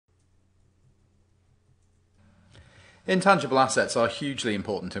Intangible assets are hugely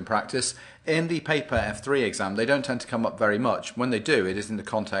important in practice. In the paper F3 exam, they don't tend to come up very much. When they do, it is in the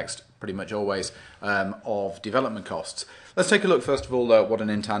context, pretty much always, of development costs. Let's take a look first of all at what an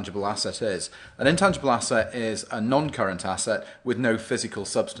intangible asset is. An intangible asset is a non-current asset with no physical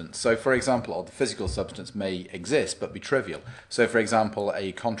substance. So for example, the physical substance may exist but be trivial. So for example,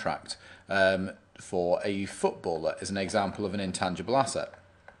 a contract for a footballer is an example of an intangible asset.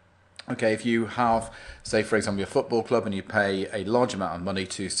 Okay, if you have, say for example, your football club and you pay a large amount of money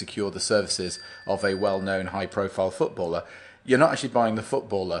to secure the services of a well-known high-profile footballer, you're not actually buying the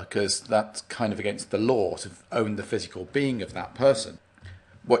footballer because that's kind of against the law to own the physical being of that person.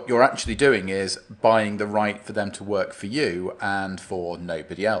 What you're actually doing is buying the right for them to work for you and for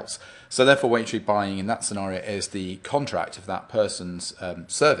nobody else. So therefore what you're actually buying in that scenario is the contract of that person's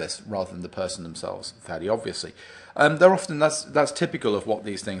service rather than the person themselves, fairly obviously. They're often, that's typical of what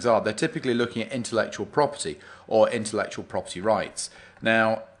these things are. They're typically looking at intellectual property or intellectual property rights.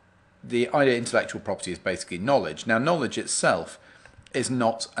 Now, the idea of intellectual property is basically knowledge. Now, knowledge itself is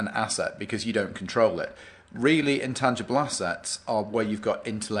not an asset because you don't control it. Really, intangible assets are where you've got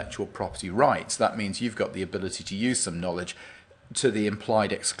intellectual property rights. That means you've got the ability to use some knowledge to the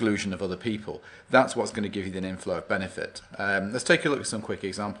implied exclusion of other people. That's what's going to give you the inflow of benefit. Let's take a look at some quick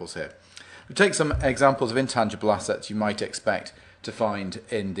examples here. We take some examples of intangible assets you might expect to find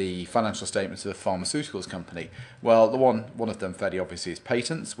in the financial statements of a pharmaceuticals company. Well, one of them fairly obviously is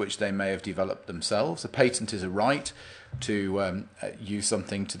patents, which they may have developed themselves. A patent is a right to use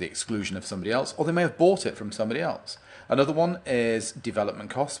something to the exclusion of somebody else, or they may have bought it from somebody else. Another one is development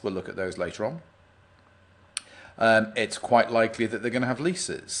costs. We'll look at those later on. It's quite likely that they're going to have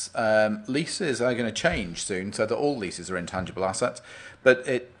leases. Leases are going to change soon so that all leases are intangible assets, but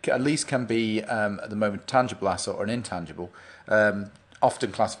a lease can be at the moment a tangible asset or an intangible,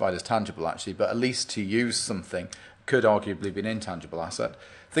 often classified as tangible actually, but a lease to use something could arguably be an intangible asset.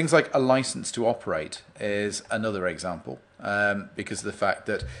 Things like a license to operate is another example, because of the fact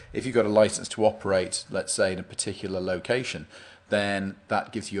that if you've got a license to operate, let's say in a particular location, then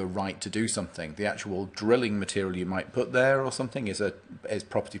that gives you a right to do something. The actual drilling material you might put there or something is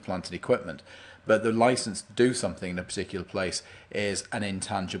property, plant and equipment. But the license to do something in a particular place is an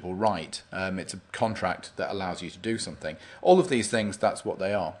intangible right. It's a contract that allows you to do something. All of these things, that's what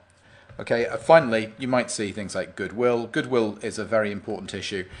they are. Okay, finally, you might see things like Goodwill. Goodwill is a very important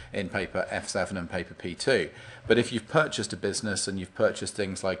issue in paper F7 and paper P2. But if you've purchased a business and you've purchased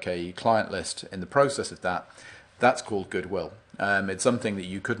things like a client list in the process of that, that's called Goodwill. It's something that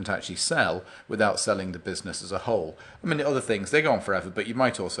you couldn't actually sell without selling the business as a whole. I mean, other things, they go on forever, but you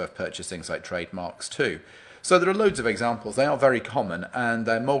might also have purchased things like trademarks too. So there are loads of examples. They are very common, and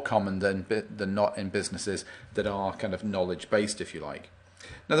they're more common than not in businesses that are kind of knowledge-based, if you like.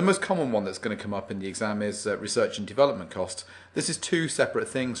 Now, the most common one that's going to come up in the exam is research and development costs. This is two separate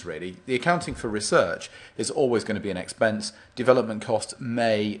things, really. The accounting for research is always going to be an expense. Development cost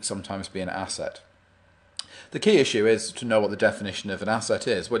may sometimes be an asset. The key issue is to know what the definition of an asset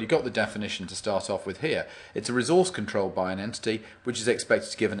is. Well, you've got the definition to start off with here. It's a resource controlled by an entity which is expected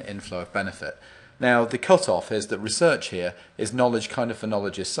to give an inflow of benefit. Now, the cut-off is that research here is knowledge kind of for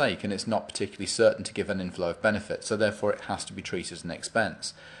knowledge's sake, and it's not particularly certain to give an inflow of benefit, so therefore it has to be treated as an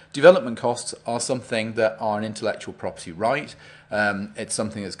expense. Development costs are something that are an intellectual property right. It's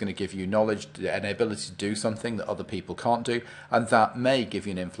something that's going to give you knowledge, an ability to do something that other people can't do, and that may give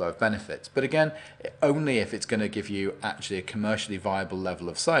you an inflow of benefits. But again, only if it's going to give you actually a commercially viable level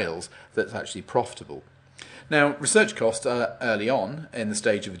of sales that's actually profitable. Now, research costs are early on in the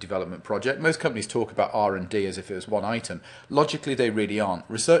stage of a development project. Most companies talk about R&D as if it was one item. Logically, they really aren't.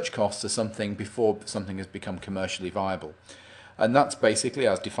 Research costs are something before something has become commercially viable. And that's basically,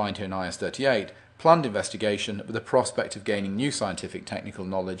 as defined here in IS 38, planned investigation with the prospect of gaining new scientific technical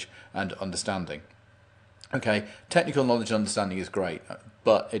knowledge and understanding. Okay, technical knowledge and understanding is great,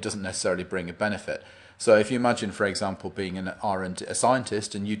 but it doesn't necessarily bring a benefit. So if you imagine, for example, being a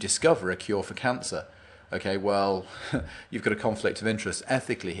scientist and you discover a cure for cancer, okay, well, you've got a conflict of interest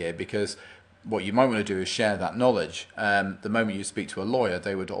ethically here, because what you might want to do is share that knowledge. The moment you speak to a lawyer,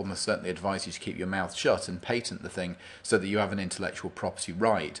 they would almost certainly advise you to keep your mouth shut and patent the thing so that you have an intellectual property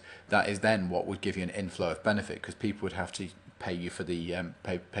right. That is then what would give you an inflow of benefit, because people would have to pay you for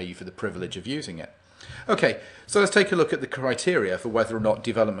the privilege of using it. Okay, so let's take a look at the criteria for whether or not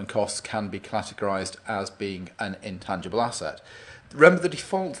development costs can be categorized as being an intangible asset. Remember, the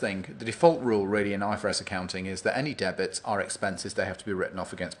default rule really in IFRS accounting is that any debits are expenses. They have to be written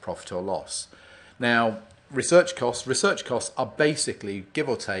off against profit or loss. Now, research costs are basically, give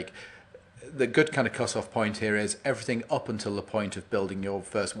or take, the good kind of cut-off point here is everything up until the point of building your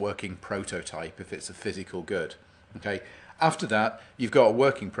first working prototype if it's a physical good. Okay. After that, you've got a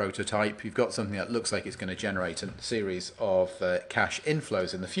working prototype, you've got something that looks like it's going to generate a series of cash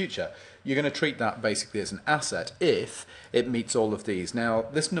inflows in the future. You're going to treat that basically as an asset if it meets all of these. Now,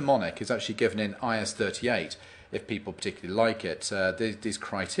 this mnemonic is actually given in IS 38, if people particularly like it. These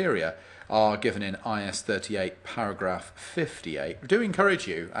criteria are given in IS 38 paragraph 58. I do encourage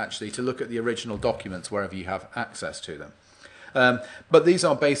you actually to look at the original documents wherever you have access to them. But these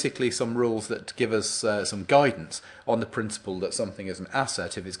are basically some rules that give us some guidance on the principle that something is an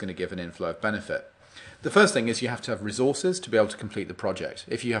asset if it's going to give an inflow of benefit. The first thing is you have to have resources to be able to complete the project.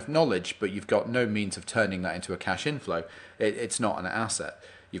 If you have knowledge but you've got no means of turning that into a cash inflow, it's not an asset.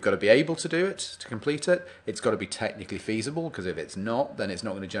 You've got to be able to do it, to complete it. It's got to be technically feasible, because if it's not, then it's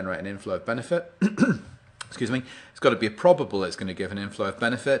not going to generate an inflow of benefit. Excuse me. It's got to be probable it's going to give an inflow of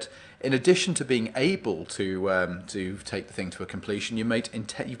benefit. In addition to being able to take the thing to a completion, you've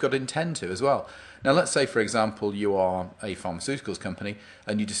got to intend to as well. Now, let's say, for example, you are a pharmaceuticals company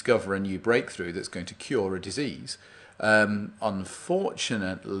and you discover a new breakthrough that's going to cure a disease.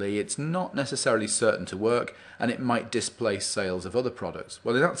 Unfortunately, it's not necessarily certain to work, and it might displace sales of other products.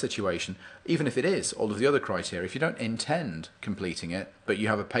 Well, in that situation, even if it is all of the other criteria, if you don't intend completing it, but you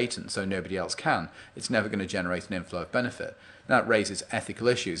have a patent so nobody else can, it's never going to generate an inflow of benefit. Now, it raises ethical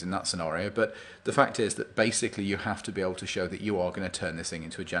issues in that scenario, but the fact is that basically you have to be able to show that you are going to turn this thing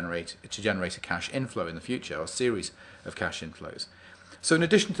into generate a cash inflow in the future, or a series of cash inflows. So in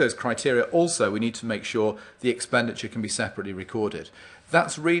addition to those criteria, also we need to make sure the expenditure can be separately recorded.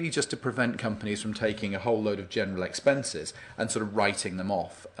 That's really just to prevent companies from taking a whole load of general expenses and sort of writing them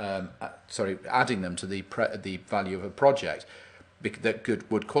off, adding them to the value of a project that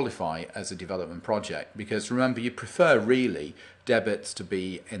would qualify as a development project. Because remember, you prefer really debits to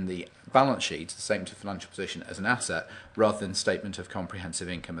be in the balance sheet, the statement of financial position, as an asset, rather than statement of comprehensive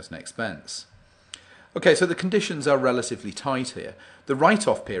income as an expense. Okay, so the conditions are relatively tight here. The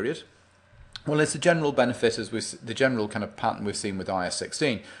write-off period, well, it's the general benefit, the general kind of pattern we've seen with IS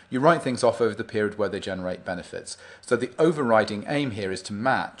 16. You write things off over the period where they generate benefits. So the overriding aim here is to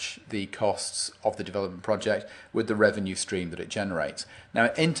match the costs of the development project with the revenue stream that it generates.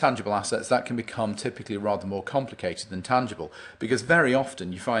 Now, intangible assets, that can become typically rather more complicated than tangible, because very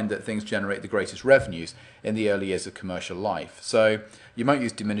often you find that things generate the greatest revenues in the early years of commercial life. So you might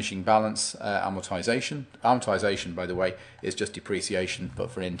use diminishing balance amortization. Amortization, by the way, is just depreciation,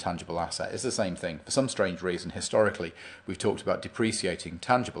 but for an intangible asset. It's the same thing. For some strange reason, historically, we've talked about depreciating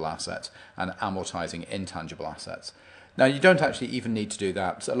tangible assets and amortizing intangible assets. Now, you don't actually even need to do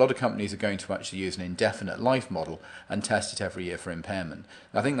that. A lot of companies are going to actually use an indefinite life model and test it every year for impairment.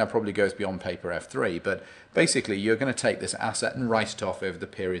 I think that probably goes beyond paper F3, but basically you're going to take this asset and write it off over the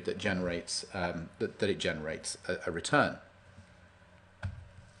period that generates that it generates a return.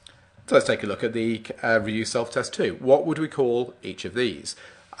 So let's take a look at the review self-test 2. What would we call each of these?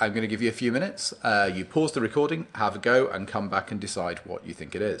 I'm going to give you a few minutes. You pause the recording, have a go, and come back and decide what you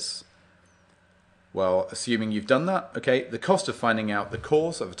think it is. Well, assuming you've done that, okay, the cost of finding out the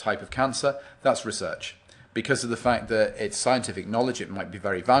cause of a type of cancer, that's research. Because of the fact that it's scientific knowledge, it might be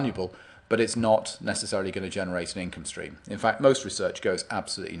very valuable, but it's not necessarily going to generate an income stream. In fact, most research goes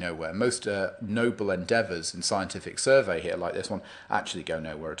absolutely nowhere. Most noble endeavours in scientific survey here, like this one, actually go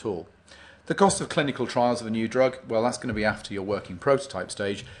nowhere at all. The cost of clinical trials of a new drug, well, that's going to be after your working prototype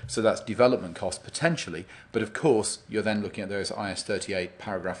stage, so that's development cost potentially, but of course you're then looking at those IS 38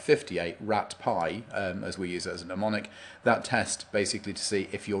 paragraph 58 rat pi, as we use it as a mnemonic, that test basically to see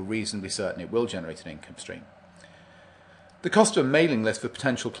if you're reasonably certain it will generate an income stream. The cost of a mailing list for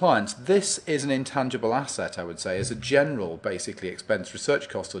potential clients, this is an intangible asset, I would say, as a general, basically, expense, research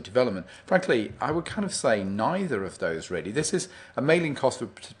cost or development. Frankly, I would kind of say neither of those, really. This is a mailing cost for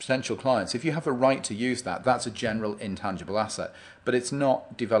potential clients. If you have a right to use that, that's a general intangible asset, but it's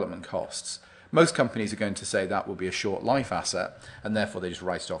not development costs. Most companies are going to say that will be a short life asset, and therefore they just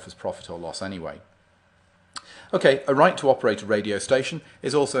write it off as profit or loss anyway. Okay, a right to operate a radio station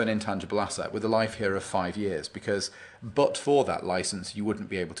is also an intangible asset with a life here of 5 years, because but for that license you wouldn't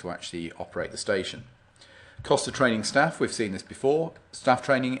be able to actually operate the station. Cost of training staff, we've seen this before. Staff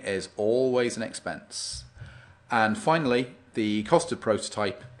training is always an expense. And finally, the cost of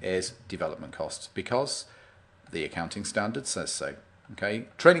prototype is development costs, because the accounting standard says so. Okay,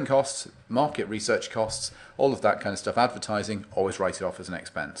 training costs, market research costs, all of that kind of stuff, advertising, always write it off as an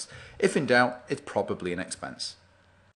expense. If in doubt, it's probably an expense.